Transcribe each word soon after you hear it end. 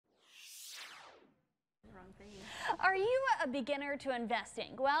something. Are you a beginner to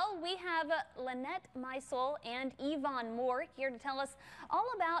investing? Well, we have Lynette, Misel, and Yvonne Moore here to tell us all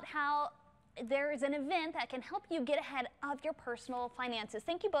about how there is an event that can help you get ahead of your personal finances.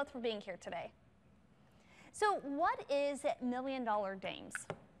 Thank you both for being here today. So what is Million Dollar Dames?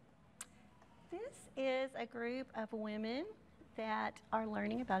 This is a group of women that are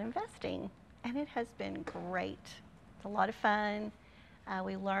learning about investing, and it has been great. It's a lot of fun.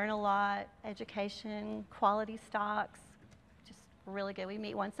 We learn a lot, education, quality stocks, just really good. We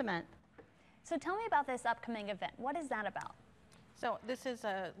meet once a month. So tell me about this upcoming event. What is that about? So this is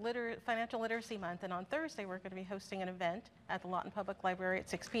a Financial Literacy Month, and on Thursday we're going to be hosting an event at the Lawton Public Library at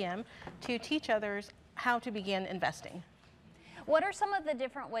 6 p.m. to teach others how to begin investing. What are some of the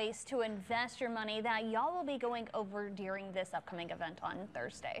different ways to invest your money that y'all will be going over during this upcoming event on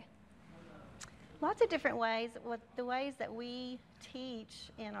Thursday? Lots of different ways. The ways that we teach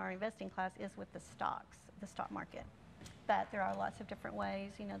in our investing class is with the stocks, the stock market. But there are lots of different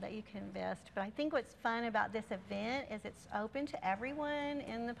ways, that you can invest. But I think what's fun about this event is it's open to everyone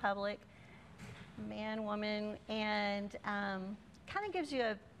in the public, man, woman, and kind of gives you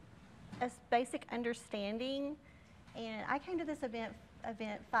a basic understanding. And I came to this event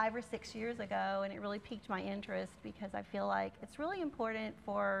 5 or 6 years ago, and it really piqued my interest because I feel like it's really important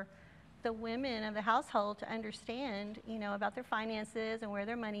for the women of the household to understand, about their finances and where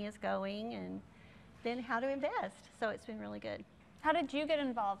their money is going, and then how to invest. So it's been really good. How did you get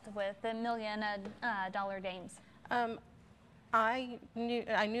involved with the Million Dollar Dames? I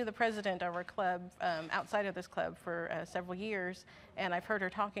knew the president of our club outside of this club for several years, and I've heard her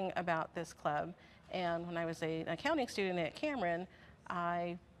talking about this club. And when I was an accounting student at Cameron,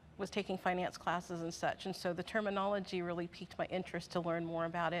 I was taking finance classes and such, and so the terminology really piqued my interest to learn more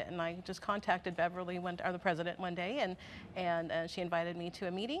about it. And I just contacted Beverly, the president, one day, and she invited me to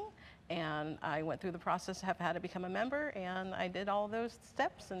a meeting, and I went through the process of how to become a member, and I did all those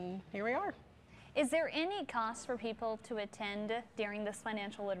steps, and here we are. Is there any cost for people to attend during this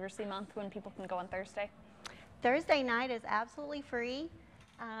Financial Literacy Month when people can go on Thursday? Thursday night is absolutely free.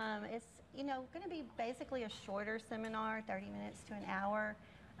 It's going to be basically a shorter seminar, 30 minutes to an hour.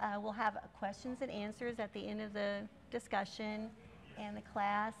 We'll have questions and answers at the end of the discussion and the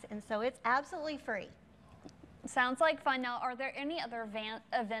class, and so it's absolutely free. Sounds like fun. Now, are there any other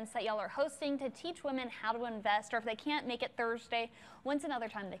events that y'all are hosting to teach women how to invest, or if they can't make it Thursday, when's another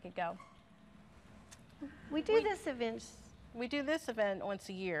time they could go? We do this event once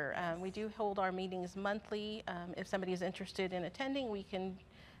a year. We do hold our meetings monthly. If somebody is interested in attending, we can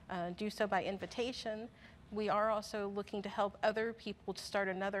do so by invitation. We are also looking to help other people to start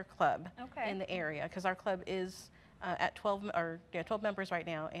another club in the area, because our club is at 12 members right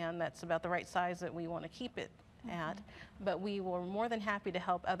now, and that's about the right size that we want to keep it at. But we were more than happy to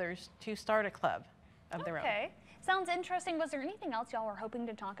help others to start a club of their own. Okay, sounds interesting. Was there anything else y'all were hoping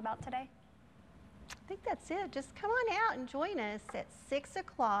to talk about today? I think that's it. Just come on out and join us at 6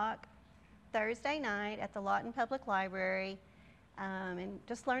 o'clock Thursday night at the Lawton Public Library, and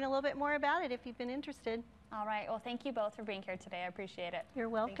just learn a little bit more about it if you've been interested. All right. Well, thank you both for being here today. I appreciate it. You're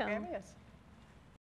welcome. Thank you for having us.